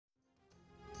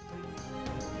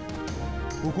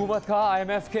हुकूमत का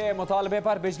IMF के मुतालबे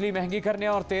पर बिजली महंगी करने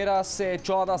और 13 से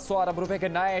 1400 अरब रुपए के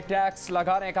नए टैक्स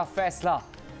लगाने का फैसला।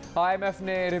 IMF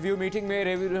ने रिव्यू मीटिंग में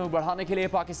रेवेन्यू बढ़ाने के लिए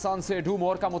पाकिस्तान से डू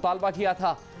मोर का मुतालबा किया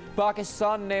था।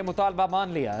 पाकिस्तान ने मुतालबा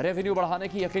मान लिया, रेवेन्यू बढ़ाने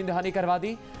की यकीन दहानी करवा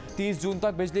दी। 30 जून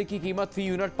तक बिजली की कीमत फी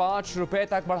यूनिट 5 रुपए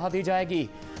तक बढ़ा दी जाएगी।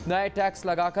 नए टैक्स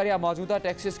लगाकर या मौजूदा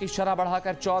टैक्सेस की शरह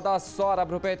बढ़ाकर 1400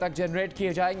 अरब रुपए तक जनरेट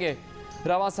किए जाएंगे।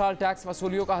 रवां साल टैक्स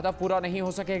वसूलियों का हदफ पूरा नहीं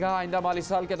हो सकेगा। आइंदा माली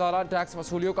साल के दौरान टैक्स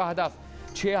वसूलियों का हदफ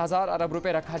 6000 अरब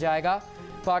रुपए रखा जाएगा।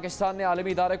 पाकिस्तान ने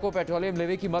आलमी इदारे को पेट्रोलियम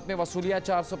लेवी की मद में वसूलियाँ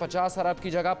 450 अरब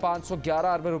की जगह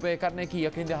 511 अरब रुपए करने की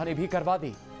यकीन दहानी भी करवा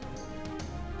दी।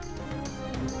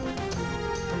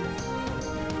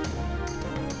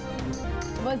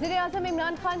 वज़ीर आज़म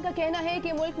इमरान खान का कहना है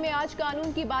कि मुल्क में आज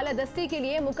कानून की बालादस्ती के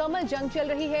लिए मुकम्मल जंग चल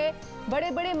रही है।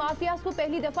 बड़े बड़े माफियाज को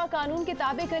पहली दफा कानून के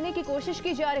ताबे करने की कोशिश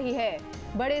की जा रही है।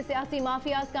 बड़े सियासी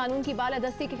माफियाज कानून की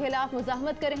बालादस्ती के खिलाफ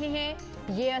मुजाहमत कर रहे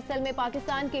हैं। ये असल में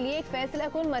पाकिस्तान के लिए एक फैसला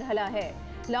कुन मरहला है।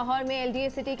 लाहौर में LDA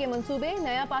सिटी के मंसूबे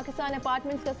नया पाकिस्तान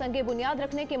अपार्टमेंट्स का संगे बुनियाद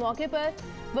रखने के मौके पर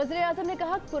वज़ीर आज़म ने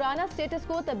कहा, पुराना स्टेटस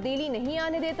को तब्दीली नहीं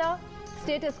आने देता।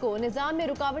 स्टेटस को निजाम में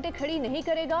रुकावटें खड़ी नहीं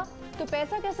करेगा तो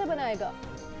पैसा कैसे बनाएगा।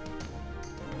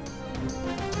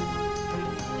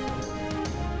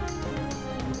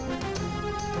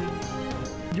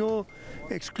 जो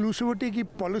एक्सक्लूसिविटी की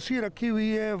पॉलिसी रखी हुई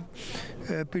है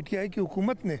PTI की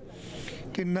हुकूमत ने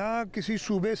कि ना किसी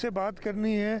सूबे से बात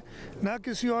करनी है, ना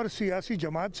किसी और सियासी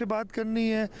जमात से बात करनी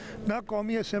है, ना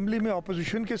कौमी असम्बली में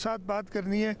अपोजिशन के साथ बात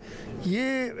करनी है,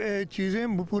 ये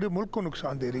चीज़ें पूरे मुल्क को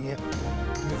नुकसान दे रही हैं।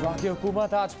 वफाकी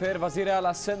हुकूमत आज फिर वज़ीर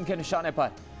आला सिंध के निशाने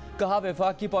पर। कहा,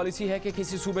 वफाक की पॉलिसी है कि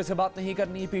किसी सूबे से बात नहीं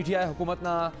करनी। PTI हुकूमत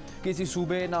ना किसी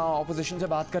सूबे ना अपोजिशन से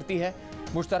बात करती है।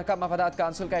 मुश्तरका मफादात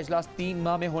काउंसिल का इजलास 3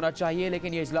 माह में होना चाहिए,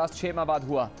 लेकिन ये इजलास 6 माह बाद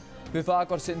हुआ।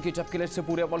 वफाक और सिंध की चपकिलट से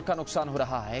पूरे मुल्क का नुकसान हो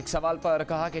रहा है। एक सवाल पर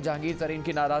कहा कि जहांगीर तरीन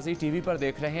की नाराज़ी TV पर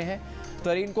देख रहे हैं।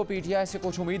 तरीन को PTI से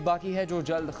कुछ उम्मीद बाकी है जो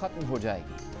जल्द ख़त्म हो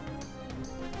जाएगी।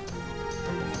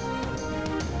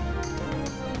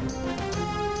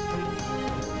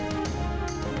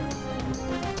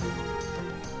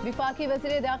 वफाकी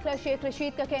वज़ीर दाखिला शेख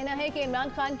रशीद का कहना है कि इमरान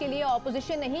खान के लिए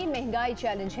ऑपोजिशन नहीं, महंगाई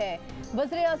चैलेंज है।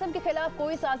 वज़ीर आज़म के खिलाफ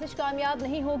कोई साजिश कामयाब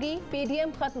नहीं होगी।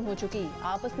 PDM खत्म हो चुकी,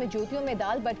 आपस में जूतियों में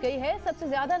दाल बट गई है। सबसे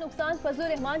ज्यादा नुकसान फजलुर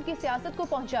रहमान की सियासत को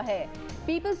पहुंचा है।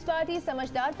 पीपल्स पार्टी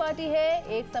समझदार पार्टी है।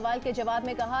 एक सवाल के जवाब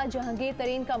में कहा, जहांगीर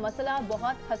तरीन का मसला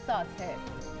बहुत हसास है।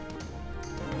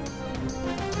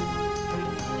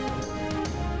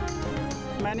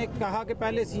 मैंने कहा कि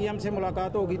पहले CM से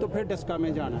मुलाकात होगी तो फिर डस्का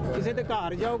में जाना। किसी के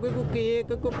घर जाओगे को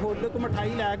केक को फुल को मिठाई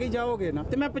लेके जाओगे ना,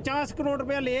 तो मैं 50 करोड़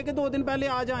रुपया लेके 2 दिन पहले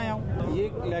आज आया हूँ। ये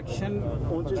इलेक्शन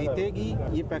जीतेगी,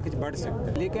 ये पैकेज बढ़ सकता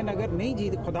है, लेकिन अगर नहीं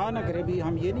जीत, खुदा न करे भी,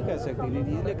 हम ये नहीं कह सकते नहीं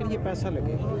जीत, लेकिन ये पैसा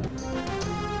लगेगा।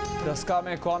 डस्का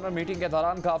में कॉर्नर मीटिंग के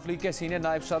दौरान काफ लीग के सीनियर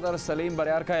नायब सदर सलीम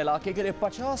बरियार का इलाके के लिए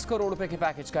 50 करोड़ रुपए के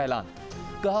पैकेज का ऐलान।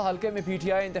 कहा, हल्के में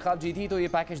PTI इंतखाब जीती तो ये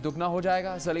पैकेज दुगना हो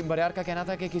जाएगा। सलीम बरियार का कहना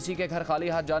था कि किसी के घर खाली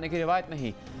हाथ जाने की रिवायत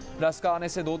नहीं। डस्का आने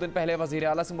से 2 दिन पहले वज़ीर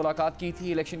आला से मुलाकात की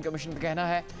थी। इलेक्शन कमीशन का कहना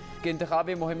है कि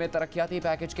इंतखाबी मुहिम में तरक्याती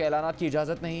पैकेज के ऐलानात की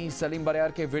इजाज़त नहीं। सलीम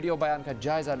बरियार के वीडियो बयान का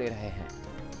जायजा ले रहे हैं।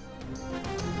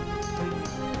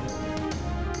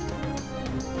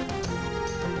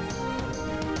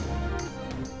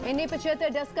 NA 75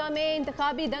 डस्का में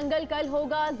इंतखाबी दंगल कल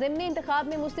होगा। ज़िमनी इंतखाब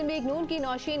में मुस्लिम लीग नून की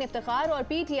नौशीन इफ्तिखार और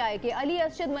PTI के अली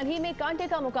अरशद मलही में कांटे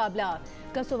का मुकाबला।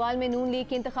 कसोवाल में नून लीग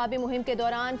की इंतखाबी मुहिम के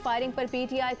दौरान फायरिंग पर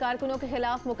PTI कारकुनों के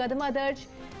खिलाफ मुकदमा दर्ज।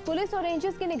 पुलिस और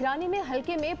रेंजर्स की निगरानी में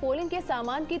हल्के में पोलिंग के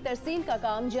सामान की तरसील का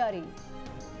काम जारी।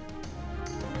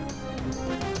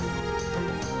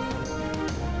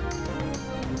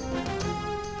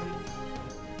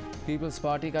 पीपल्स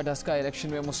पार्टी का डस्का इलेक्शन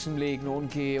में मुस्लिम लीग नून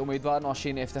की उम्मीदवार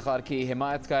नौशीन इफ्तिखार की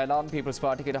हिमायत का ऐलान। पीपल्स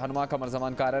पार्टी के रहनुमा कमर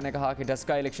जमान कारा ने कहा कि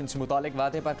डस्का इलेक्शन से मुतालिक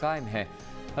वादे पर कायम है।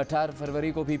 18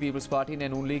 फरवरी को भी पीपल्स पार्टी ने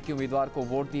नून लीग के उम्मीदवार को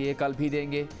वोट दिए, कल भी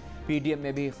देंगे। PDM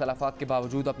में भी इख्तलाफात के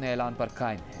बावजूद अपने ऐलान पर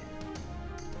कायम है।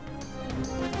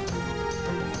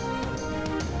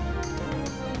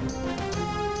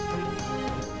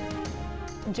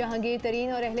 जहांगीर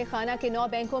तरीन और अहले खाना के 9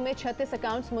 बैंकों में 36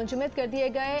 अकाउंट्स मुंजमद कर दिए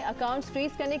गए। अकाउंट्स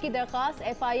फ्रीज करने की दरख्वास्त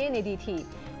FIA ने दी थी।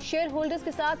 शेयर होल्डर्स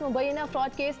के साथ मुबैना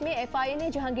फ्रॉड केस में FIA ने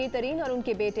जहांगीर तरीन और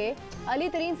उनके बेटे अली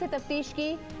तरीन से तफ्तीश की।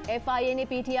 FIA ने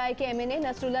PTI के MNA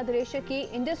नसरुल्लाह दरेशक की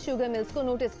इंडस शुगर मिल्स को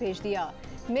नोटिस भेज दिया।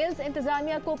 मिल्स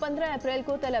इंतजामिया को 15 अप्रैल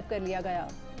को तलब कर लिया गया।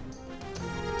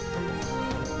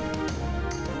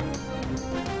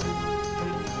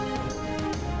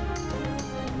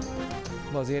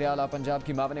 वज़ीर आला पंजाब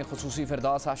की मावन खुसूसी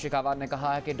फिरदौस आशिक आवार ने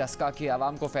कहा है कि डस्का की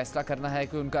आवाम को फैसला करना है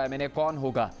कि उनका MNA कौन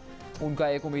होगा। उनका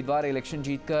एक उम्मीदवार इलेक्शन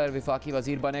जीतकर वफाकी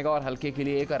वजीर बनेगा और हल्के के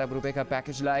लिए 1 अरब रुपए का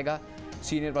पैकेज लाएगा।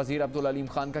 सीनियर वजीर अब्दुल अलीम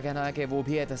खान का कहना है कि वो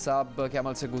भी एहतसाब के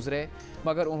अमल से गुजरे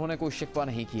मगर उन्होंने कोई शिकवा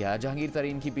नहीं किया। जहांगीर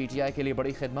तरीन की PTI के लिए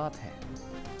बड़ी खिदमत है।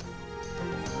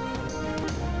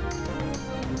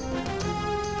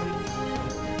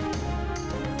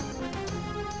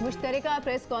 मुश्तरका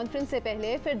प्रेस कॉन्फ्रेंस से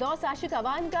पहले फिरदौस आशिक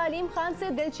अवान का अलीम खान से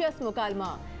दिलचस्प मुकालमा।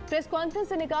 प्रेस कॉन्फ्रेंस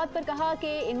से निकात पर कहा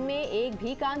कि इनमें एक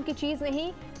भी काम की चीज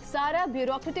नहीं, सारा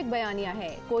ब्यूरोक्रेटिक बयानिया है।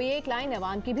 कोई एक लाइन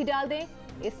अवान की भी डाल दें,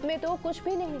 इसमें तो कुछ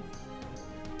भी नहीं।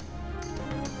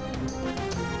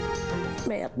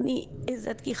 मैं अपनी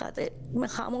इज्जत की खातिर मैं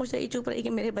खामोश रही, चुप रही कि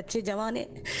मेरे बच्चे जवान हैं,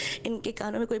 इनके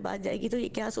कानों में कोई बात जाएगी तो ये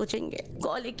क्या सोचेंगे।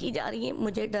 कॉल की जा रही है,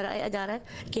 मुझे डराया जा रहा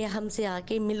है कि हमसे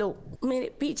आके मिलो। मेरे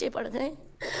पीछे पड़ गए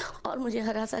और मुझे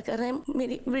हरासा कर रहे हैं,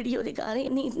 मेरी वीडियो दिखा रहे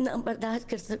हैं। नहीं इतना बर्दाश्त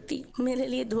कर सकती, मेरे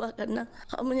लिए दुआ करना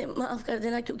और मुझे माफ़ कर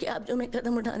देना, क्योंकि आप जो मैं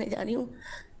कदम उठाने जा रही हूँ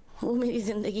वो मेरी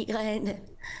ज़िंदगी का एंड है,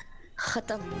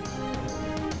 ख़त्म।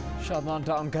 शादमान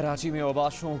टाउन कराची में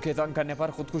ओबाशों के तंग करने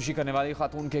पर खुदकुशी करने वाली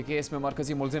खातून के केस में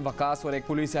मरकजी मुलजिम वकास और एक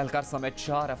पुलिस एहलकार समेत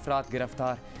 4 अफराद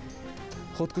गिरफ्तार।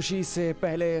 खुदकुशी से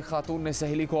पहले खातून ने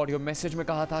सहेली को ऑडियो मैसेज में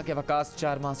कहा था कि वकास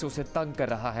 4 माह से उसे तंग कर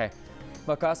रहा है।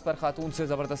 वकास पर खातून से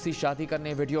ज़बरदस्ती शादी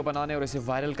करने, वीडियो बनाने और इसे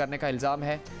वायरल करने का इल्ज़ाम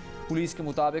है। पुलिस के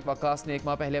मुताबिक वकास ने 1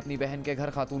 माह पहले अपनी बहन के घर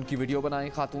खातून की वीडियो बनाई।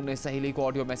 खातून ने सहेली को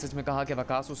ऑडियो मैसेज में कहा कि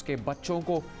वकास उसके बच्चों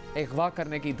को अगवा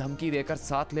करने की धमकी देकर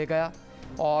साथ ले गया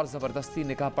और ज़बरदस्ती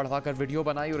निकाह पढ़वा कर वीडियो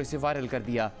बनाई और इसे वायरल कर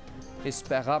दिया। इस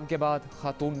पैगाम के बाद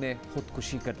खातून ने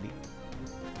खुदकुशी कर ली।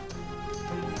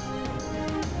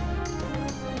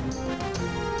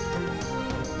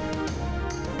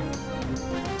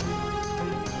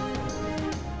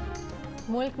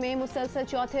 मुल्क में मुसलसल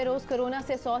चौथे रोज कोरोना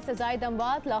से 100 से ज्यादा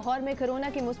अमवात। लाहौर में कोरोना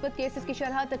के मुस्बत केसेस की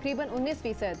शरह तकरीबन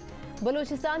 19%,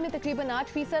 बलूचिस्तान में तकरीबन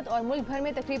 8% और मुल्क भर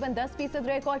में तकरीबन 10%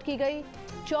 रिकॉर्ड की गई।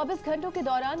 24 घंटों के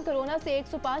दौरान कोरोना से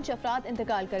 105 अफराद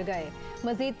इंतकाल कर गए।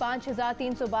 मजीद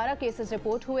 5312 केसेस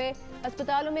रिपोर्ट हुए।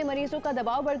 अस्पतालों में मरीजों का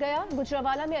दबाव बढ़ गया।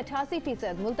 गुजरावाला में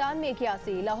 88%, मुल्तान में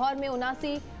 81%, लाहौर में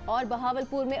 79% और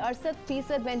बहावलपुर में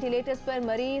 68% वेंटिलेटर्स पर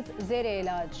मरीज जेर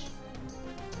इलाज।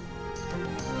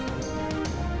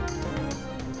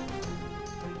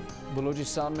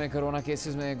 बलूचिस्तान में कोरोना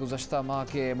केसेस में गुज़श्ता माह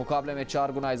के मुकाबले में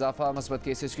 4 गुना इजाफा। मस्बत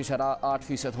केसेस की शरह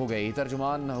 8% हो गई।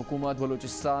 तर्जुमान हुकूमत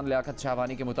बलूचिस्तान लियाकत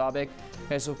शाहवानी के मुताबिक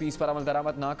SOPs पर अमल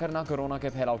दरामद ना करना कोरोना के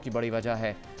फैलाव की बड़ी वजह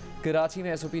है। कराची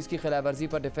में SOPs की खिलाफ वर्जी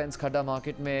पर डिफेंस खड्डा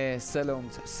मार्केट में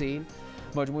सैलून्स सील।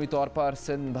 मजमूई तौर पर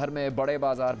सिंध भर में बड़े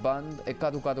बाजार बंद, इक्का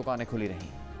दुक्का दुकानें खुली रहीं।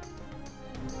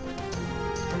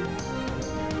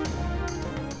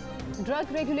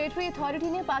 ड्रग रेगुलेटरी अथॉरिटी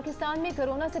ने पाकिस्तान में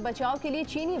कोरोना से बचाव के लिए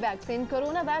चीनी वैक्सीन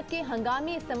कोरोना वैक के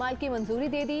हंगामी इस्तेमाल की मंजूरी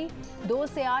दे दी। 2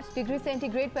 से 8 डिग्री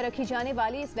सेंटीग्रेड पर रखी जाने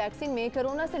वाली इस वैक्सीन में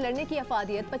कोरोना से लड़ने की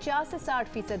अफादियत 50 से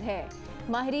 60% है।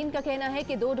 माहिरीन का कहना है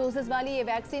कि 2 डोजेस वाली ये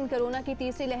वैक्सीन कोरोना की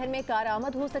तीसरी लहर में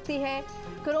कारआमद हो सकती है।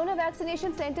 कोरोना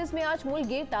वैक्सीनेशन सेंटर्स में आज मुल्क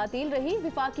गिर तातील रही।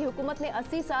 वफाकी हुकूमत ने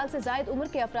 80 साल से जायद उम्र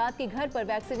के अफराद के घर पर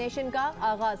वैक्सीनेशन का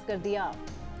आगाज कर दिया।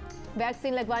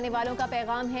 वैक्सीन लगवाने वालों का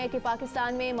पैगाम है कि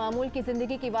पाकिस्तान में मामूल की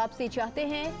जिंदगी की वापसी चाहते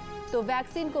हैं तो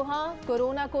वैक्सीन को हाँ,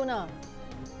 कोरोना को ना।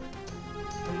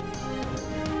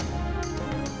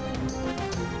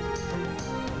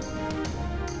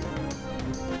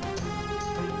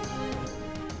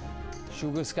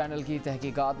 शुगर स्कैंडल की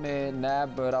तहकीकात में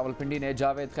नैब रावलपिंडी ने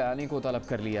जावेद खयानी को तलब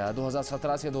कर लिया।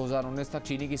 2017 से 2019 तक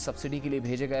चीनी की सब्सिडी के लिए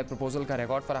भेजे गए प्रपोजल का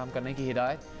रिकॉर्ड फराहम करने की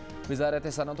हिदायत। वजारत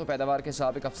सनअत व पैदावार के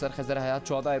साबिक अफसर खज़र हयात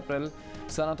 14 अप्रैल,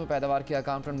 सनअत व पैदावार के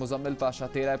अकाउंटेंट मुजम्मिल पाशा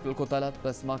 13 अप्रैल को तलब।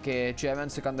 बसमा के चेयरमैन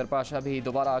सिकंदर पाशा भी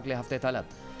दोबारा अगले हफ्ते तलब।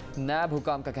 नैब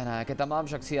हुकाम का कहना है कि तमाम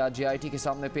शख्सियात GIT के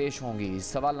सामने पेश होंगी।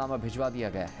 सवालनामा भिजवा दिया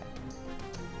गया है।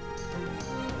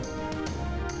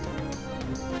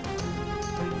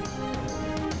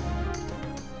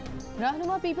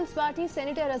 रहनुमा peoples party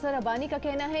senator Azhar Abani का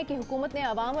कहना है कि हुकूमत ने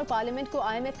अवाम और पार्लियामेंट को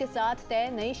IMF के साथ तय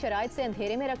नई शराइत से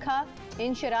अंधेरे में रखा।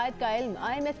 इन शराइत का इल्म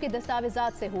IMF के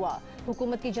दस्तावेजात से हुआ।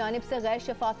 हुकूमत की जानिब से गैर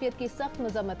शफाफियत की सख्त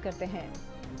मजम्मत करते हैं।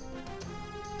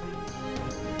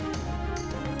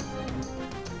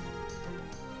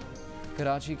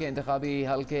 कराची के इंतखाबी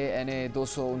हल्के NA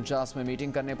 249 में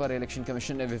मीटिंग करने पर इलेक्शन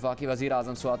कमीशन ने वफाकी वजीर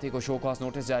आजम स्वाति को शो कॉज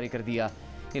नोटिस जारी कर दिया।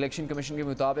 इलेक्शन कमीशन के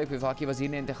मुताबिक वफाकी वजीर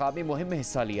ने इंतखाबी मुहिम में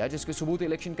हिस्सा लिया, जिसके सबूत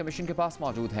इलेक्शन कमीशन के पास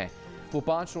मौजूद हैं। वो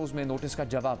 5 रोज में नोटिस का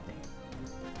जवाब दें।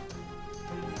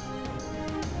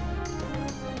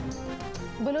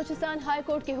 बलूचिस्तान हाई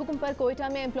कोर्ट के हुक्म पर कोयटा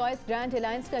में एम्प्लॉयज ग्रैंड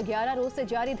अलायंस का 11 रोज से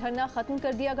जारी धरना खत्म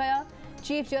कर दिया गया।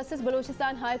 Chief justice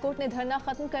Balochistan high court ने धरना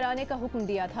खत्म कराने का हुक्म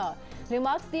दिया था।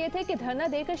 रिमार्क्स दिए थे कि धरना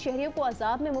देकर शहरियों को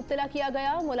अजाब में मुब्तला किया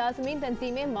गया। मुलाजमीन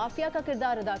तंजीमें माफिया का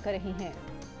किरदार अदा कर रही हैं।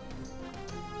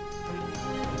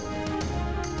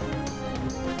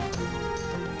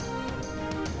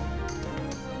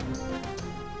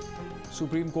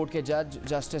 सुप्रीम कोर्ट के जज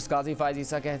जस्टिस काजी फायज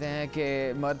ईसा कहते हैं कि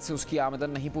मर्द से उसकी आमदन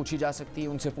नहीं पूछी जा सकती,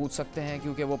 उनसे पूछ सकते हैं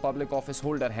क्योंकि वो पब्लिक ऑफिस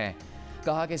होल्डर हैं।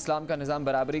 कहा कि इस्लाम का निज़ाम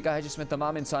बराबरी का है जिसमें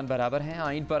तमाम इंसान बराबर हैं।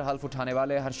 आइन पर हल्फ उठाने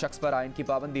वाले हर शख्स पर आइन की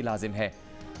पाबंदी लाजिम है।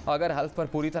 अगर हल्फ पर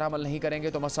पूरी तरह अमल नहीं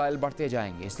करेंगे तो मसाइल बढ़ते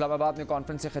जाएंगे। इस्लामाबाद में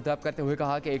कॉन्फ्रेंस से खिताब करते हुए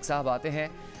कहा कि एक साहब आते हैं,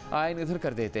 आइन इधर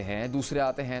कर देते हैं, दूसरे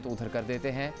आते हैं तो उधर कर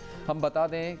देते हैं। हम बता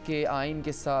दें कि आइन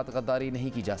के साथ गद्दारी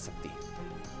नहीं की जा सकती।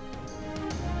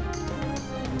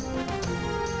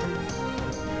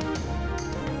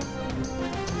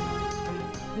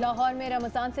 लाहौर में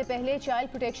रमजान से पहले चाइल्ड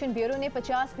प्रोटेक्शन ब्यूरो ने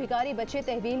 50 भिखारी बच्चे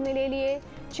तहवील में ले लिए।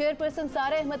 चेयरपर्सन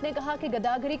सारा अहमद ने कहा कि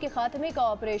गदागरी के खात्मे का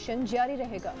ऑपरेशन जारी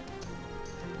रहेगा।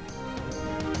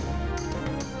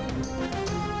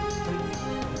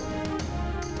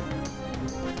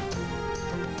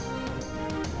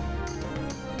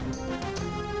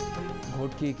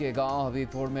 घोटकी के गांव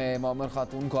हबीबपुर में मोमर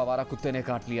खातून को आवारा कुत्ते ने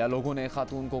काट लिया। लोगों ने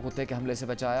खातून को कुत्ते के हमले से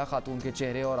बचाया। खातून के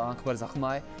चेहरे और आंख पर जख्म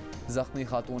आए। जख्मी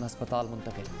खातून अस्पताल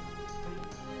मुंतकिल।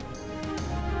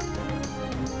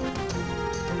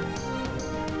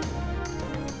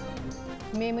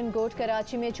 मेमन गोट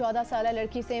कराची में 14 साल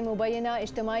लड़की से मुबैना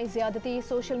इज्तिमाई ज़्यादती।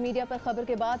 सोशल मीडिया पर खबर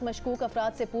के बाद मशकूक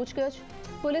अफराद से पूछगछ।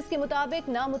 पुलिस के मुताबिक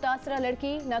ना मुतासरा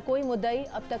लड़की ना कोई मुद्दई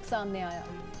अब तक सामने आया।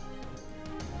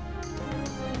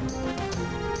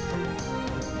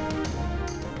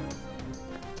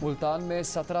 मुल्तान में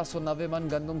 1790 मन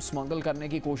गंदम स्मगल करने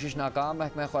की कोशिश नाकाम।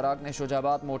 महकमा खुराक ने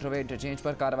शुजाबाद मोटरवे इंटरचेंज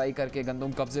पर कार्रवाई करके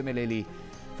गंदम कब्जे में ले ली।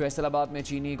 फैसलाबाद में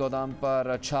चीनी गोदाम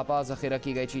पर छापा, जखीरा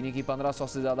की गई चीनी की 1500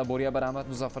 से ज़्यादा बोरियां बरामद।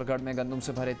 मुजफ्फरगढ़ में गंदम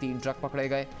से भरे 3 ट्रक पकड़े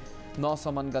गए।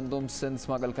 900 मन गंदम सिंध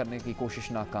स्मगल करने की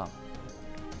कोशिश नाकाम।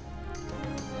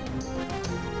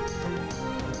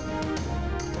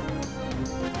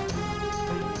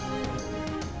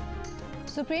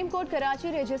 सुप्रीम कोर्ट कराची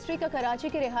रजिस्ट्री का कराची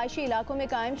के रिहायशी इलाकों में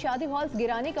कायम शादी हॉल्स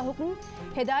गिराने का हुक्म।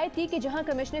 हिदायत की कि जहां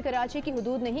कमिश्नर कराची की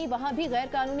हुदूद नहीं वहां भी गैर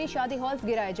कानूनी शादी हॉल्स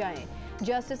गिराए जाएं।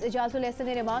 जस्टिस इजाजुल एहसन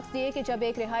ने रिमार्क्स दिए कि जब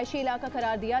एक रिहायशी इलाका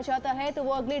करार दिया जाता है तो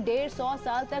वो अगले 150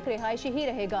 साल तक रिहायशी ही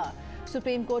रहेगा।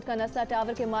 सुप्रीम कोर्ट का नस्ला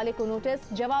टावर के मालिक को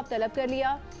नोटिस जवाब तलब कर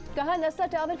लिया। कहा नस्ला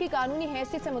टावर की कानूनी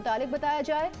हैसियत से मुतालिक बताया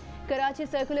जाए। कराची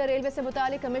सर्कुलर रेलवे से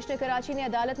मुतालिक कमिश्नर कराची ने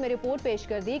अदालत में रिपोर्ट पेश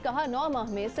कर दी। कहा 9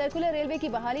 माह में सर्कुलर रेलवे की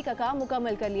बहाली का काम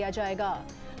मुकम्मल कर लिया जाएगा।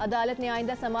 अदालत ने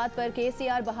आइंदा समात पर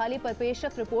KCR बहाली पर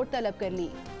पेशरफ्त रिपोर्ट तलब कर ली।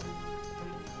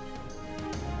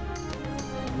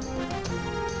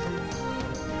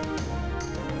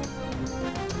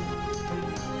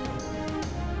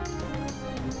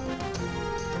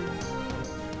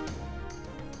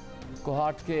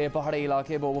 कोहाट के पहाड़ी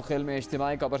इलाके बोबुखेल में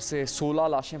इज्तिमाई कब्र से 16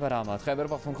 लाशें बरामद। खैबर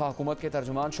पख्तूनख्वा हुकूमत के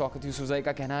तर्जुमान शौकत यूसुफजई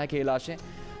का कहना है कि ये लाशें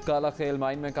काला खेल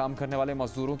माइन में काम करने वाले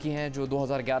मजदूरों की हैं जो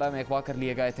 2011 में अगवा कर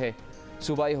लिए गए थे।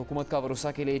 सूबाई हुकूमत का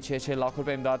भरोसा के लिए 6-6 लाख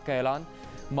रुपए इमदाद का ऐलान।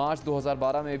 मार्च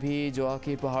 2012 में भी जोआ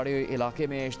की पहाड़ी इलाके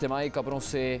में इज्तिमाई कब्रों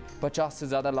से 50 से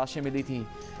ज़्यादा लाशें मिली थीं।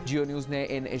 जियो न्यूज़ ने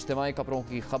इन इज्तिमाई कब्रों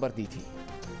की खबर दी थी।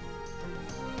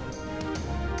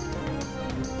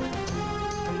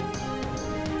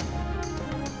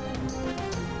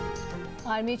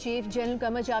 Army chief general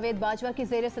Qamar Javed Bajwa की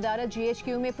ज़ेर सदारत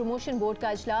GHQ में प्रमोशन बोर्ड का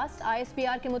इजलास।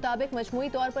 ISPR के मुताबिक मजमूई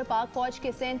तौर पर पाक फौज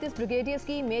के 37 ब्रिगेडियर्स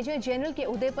की मेजर जनरल के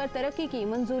उहदे पर तरक्की की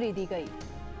मंजूरी दी गई।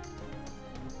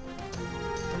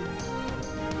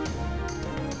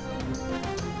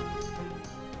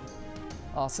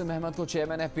 आसिम अहमद को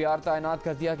चेयरमैन FPR तैनात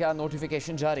कर दिया गया।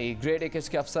 नोटिफिकेशन जारी। ग्रेड 21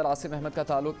 के अफसर आसिम अहमद का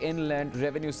ताल्लुक इनलैंड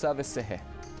रेवेन्यू सर्विस से है।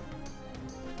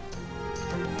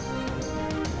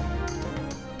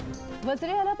 वज़ीर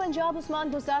आला पंजाब उस्मान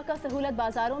बुज़दार का सहूलत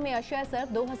बाजारों में अशिया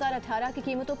सर्फ 2018 की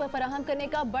कीमतों पर फराहम करने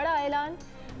का बड़ा ऐलान।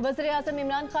 वज़ीर आज़म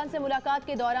इमरान खान से मुलाकात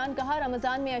के दौरान कहा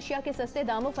रमज़ान में अशिया के सस्ते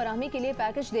दामों फराहमी के लिए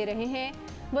पैकेज दे रहे हैं।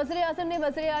 वज़ीर आज़म ने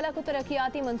वज़ीर आला को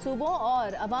तरक्याती मंसूबों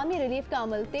और अवामी रिलीफ का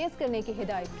अमल तेज करने की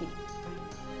हिदायत की।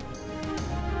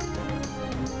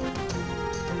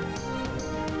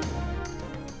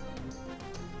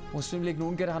 मुस्लिम लीग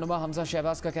नून के रहनुमा हमजा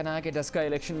शहबाज का कहना है कि डस्का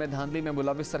इलेक्शन में धांधली में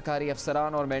मुलविस सरकारी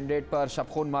अफसरान और मैंडेट पर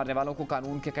शबखून मारने वालों को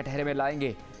कानून के कटहरे में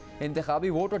लाएंगे। इंतखाबी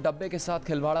वोट और डब्बे के साथ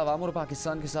खिलवाड़ अवाम और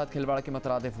पाकिस्तान के साथ खिलवाड़ के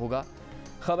मतरादिफ होगा।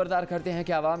 खबरदार करते हैं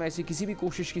कि अवाम ऐसी किसी भी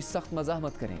कोशिश की सख्त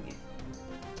मज़ाहमत करेंगे।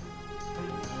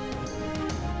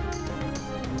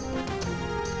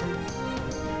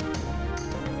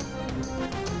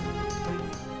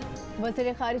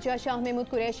 वज़ीर ख़ारिजा शाह महमूद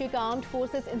कुरैशी का armed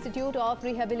forces institute of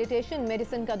rehabilitation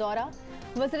medicine का दौरा।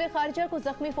 वज़ीर ख़ारिजा को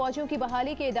ज़ख्मी फ़ौजियों की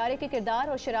बहाली के इदारे के किरदार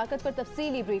और शराकत पर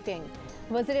तफसीली ब्रीफिंग।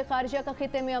 वज़ीर ख़ारिजा का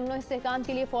खित्ते में अमन इस्तेहकाम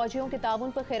के लिए फ़ौजियों के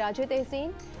ताउन पर खिराज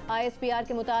तहसीन। ISPR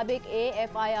के मुताबिक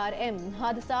AFIRM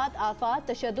हादसात, आफात,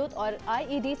 तशद्दुद और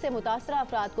IED से मुतासरा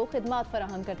अफराद को खिदमात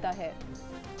फराहम करता है।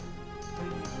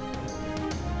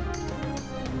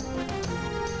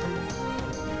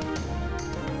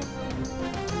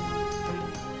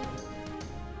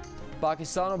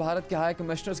 पाकिस्तान और भारत के हाई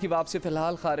कमिश्नर्स की वापसी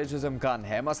फिलहाल खारिज इम्कान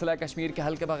है। मसला कश्मीर के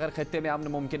हल के बगैर खित्ते में अमन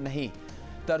मुमकिन नहीं।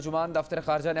 तर्जुमान दफ्तर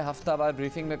खारजा ने हफ्तावार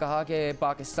ब्रीफिंग में कहा कि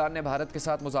पाकिस्तान ने भारत के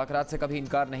साथ मुज़ाकरात से कभी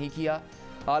इनकार नहीं किया।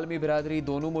 आलमी बिरादरी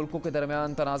दोनों मुल्कों के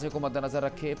दरमियान तनाज़े को मद्देनज़र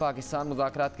रखे पाकिस्तान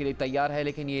मुज़ाकरात के लिए तैयार है,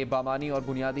 लेकिन ये बामानी और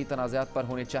बुनियादी तनाज़ात पर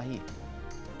होने चाहिए।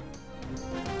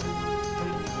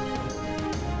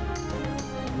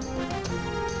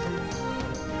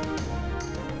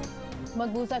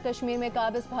 मकबूजा कश्मीर में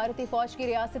काबिज भारतीय फौज की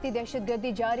रियासती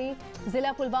दहशतगर्दी जारी।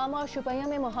 जिला पुलवामा और शुपिया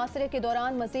में मुहासरे के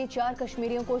दौरान मजीद 4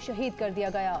 कश्मीरियों को शहीद कर दिया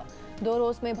गया। 2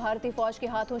 रोज में भारतीय फौज के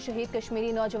हाथों शहीद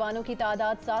कश्मीरी नौजवानों की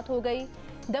तादाद 7 हो गई।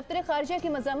 दफ्तर खारजा की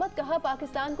मजम्मत, कहा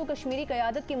पाकिस्तान को कश्मीरी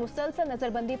क़यादत की मुसलसल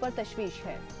नजरबंदी पर तशवीश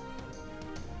है।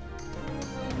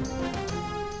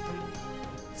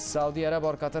 सऊदी अरब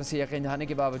और कतर से यकीन दहानी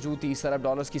के बावजूद $30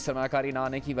 अरब की सरमाकारी न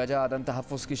आने की वजह अदम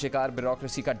तहफ़्फ़ुज़ की शिकार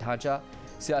ब्यूरोक्रेसी का ढांचा,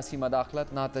 सियासी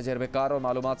मदाखलत, ना तजर्बेकार और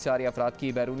मालूमात से आरी अफराद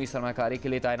की बैरूनी सरमाकारी के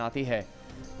लिए तैनाती है।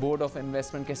 बोर्ड ऑफ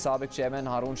इन्वेस्टमेंट के साबिक चेयरमैन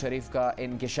हारून शरीफ का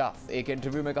इंकिशाफ। एक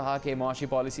इंटरव्यू में कहा कि मुआशी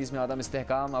पॉलिसीज़ में अदम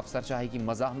इस्तेहकाम, अफसरशाही की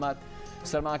मज़ाहमत,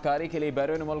 सरमाकारी के लिए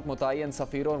बैरून मुल्क मुतय्यन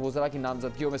सफ़ीरों और वज़रा की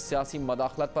नामजदगियों में सियासी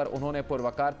मदाखलत पर उन्होंने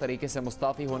पुरवकार तरीके से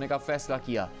मुस्ताफ़ी होने का फैसला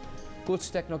किया।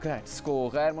 कुछ टेक्नोक्रेट्स को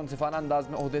गैर मुनसिफाना अंदाज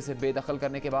में ओहदे से बेदखल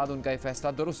करने के बाद उनका यह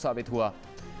फैसला दुरुस्त साबित हुआ।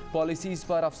 पॉलिसीज़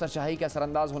पर अफसरशाही के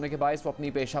असरअंदाज होने के बायस वो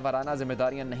अपनी पेशा वराना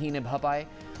जिम्मेदारियाँ नहीं निभा पाए।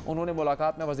 उन्होंने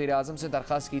मुलाकात में वज़ीर आज़म से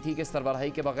दरख्वास्त की थी कि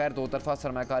सरबराही के बगैर दो तरफा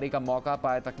सरमाकारी का मौका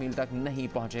पाए तकमील तक नहीं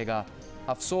पहुँचेगा।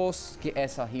 अफसोस कि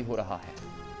ऐसा ही हो रहा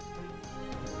है।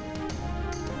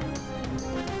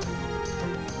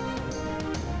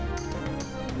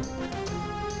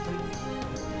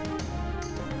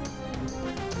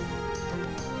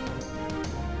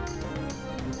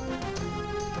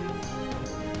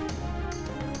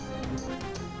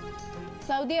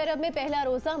 सऊदी अरब में पहला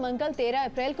रोज़ा मंगल 13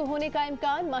 अप्रैल को होने का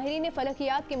इम्कान। माहिरीन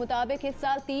फलकियात के मुताबिक इस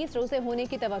साल 30 रोज़े होने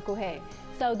की तवक्को है।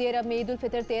 सऊदी अरब में ईद उल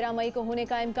फितर 13 मई को होने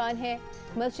का इम्कान है।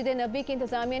 मस्जिद नबी की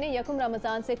इंतजामिया ने यकम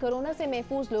रमज़ान से कोरोना से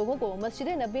महफूज लोगों को मस्जिद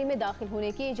नबी में दाखिल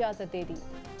होने की इजाज़त दे दी।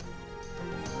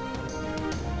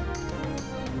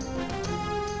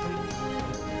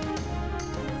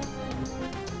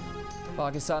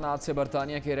 पाकिस्तान आज से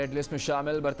बरतानिया के रेड लिस्ट में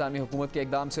शामिल। बरतानवी हुकूमत के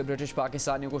इकदाम से ब्रिटिश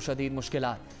पाकिस्तानियों को शदीद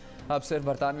मुश्किलात। अब सिर्फ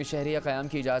बरतानवी शहरी या क़याम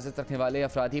की इजाज़त रखने वाले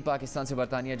अफराद ही पाकिस्तान से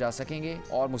बरतानिया जा सकेंगे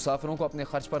और मुसाफिरों को अपने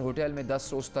खर्च पर होटल में 10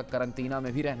 रोज़ तक करंतना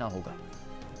में भी रहना होगा।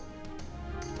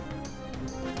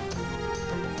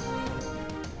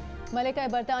 मलिका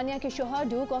बरतानिया के शोहर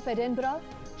Duke of Edinburgh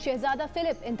Shahzada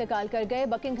Philip इंतकाल कर गए।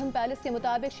 बकिंघम पैलेस के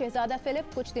मुताबिक शहजादा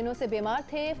फिलिप कुछ दिनों से बीमार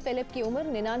थे। फिलिप की उम्र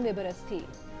 99 बरस थी।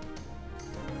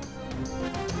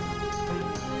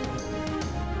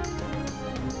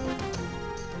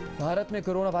 भारत में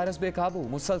कोरोना वायरस बेकाबू।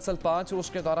 मुसलसल 5 रोज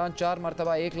के दौरान 4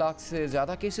 मरतबा 1 लाख से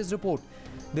ज़्यादा केसेस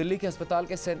रिपोर्ट। दिल्ली के अस्पताल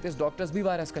के 37 डॉक्टर्स भी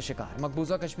वायरस का शिकार।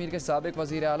 मकबूजा कश्मीर के साबिक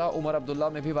वज़ीर आला उमर अब्दुल्ला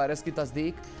में भी वायरस की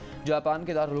तस्दीक। जापान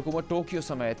के दारुल हुकूमत टोक्यो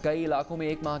समेत कई इलाकों में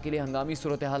 1 माह के लिए हंगामी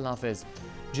सूरत हाल नाफिज।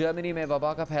 जर्मनी में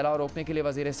वबा का फैलाव रोकने के लिए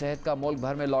वज़ीर सेहत का मुल्क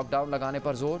भर में लॉकडाउन लगाने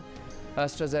पर जोर।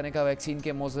 एस्ट्राजेनेका वैक्सीन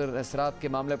के मुज़र असरात के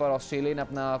मामले पर ऑस्ट्रेलिया ने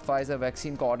अपना फाइजर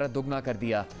वैक्सीन का ऑर्डर दुगना कर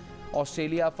दिया।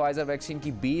 ऑस्ट्रेलिया फाइजर वैक्सीन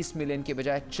की 20 मिलियन के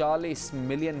बजाय 40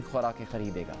 मिलियन खुराकें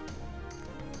खरीदेगा।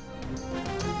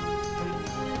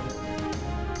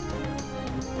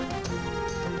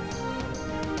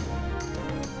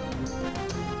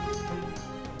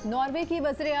 नॉर्वे की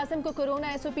वज़ीर आज़म को कोरोना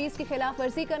SOPs की खिलाफ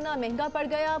वर्जी करना महंगा पड़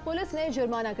गया। पुलिस ने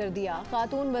जुर्माना कर दिया।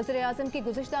 खातून वज़ीर आज़म की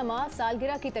गुज़िश्ता माह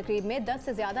सालगिरह की तकरीब में 10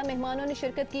 से ज़्यादा मेहमानों ने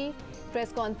शिरकत की।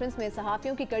 प्रेस कॉन्फ्रेंस में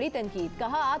सहाफ़ियों की कड़ी तनकीद।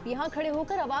 कहा, आप यहाँ खड़े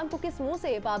होकर आवाम को किस मुंह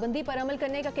से पाबंदी पर अमल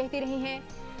करने का कहती रही हैं।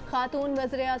 खातून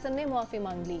वज़ीर आज़म ने मुआफ़ी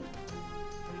मांग ली।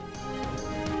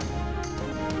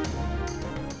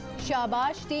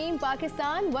 शाबाश टीम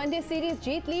पाकिस्तान, वनडे सीरीज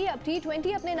जीत ली। अब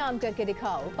T20 अपने नाम करके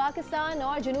दिखाओ। पाकिस्तान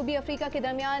और जनूबी अफ्रीका के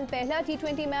दरमियान पहला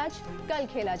T20 मैच कल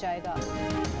खेला जाएगा।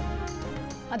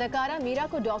 अदाकारा मीरा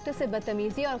को डॉक्टर से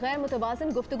बदतमीजी और गैर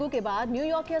मुतवाज़िन गुफ्तगू के बाद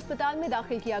न्यूयॉर्क के अस्पताल में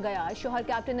दाखिल किया गया। शोहर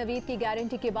कैप्टन नवीद की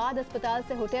गारंटी के बाद अस्पताल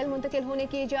से होटल मुंतकिल होने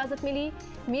की इजाज़त मिली।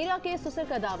 मीरा के ससुर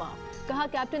का दावा। कहा,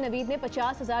 कैप्टन नवीद ने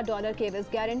 $50,000 के एवज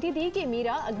गारंटी दी कि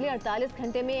मीरा अगले 48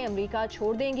 घंटे में अमेरिका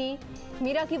छोड़ देंगी।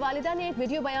 मीरा की वालिदा ने एक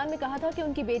वीडियो बयान में कहा था कि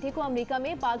उनकी बेटी को अमेरिका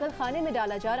में पागल खाने में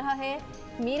डाला जा रहा है।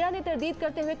 मीरा ने तरदीद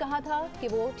करते हुए कहा था कि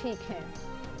वो ठीक हैं।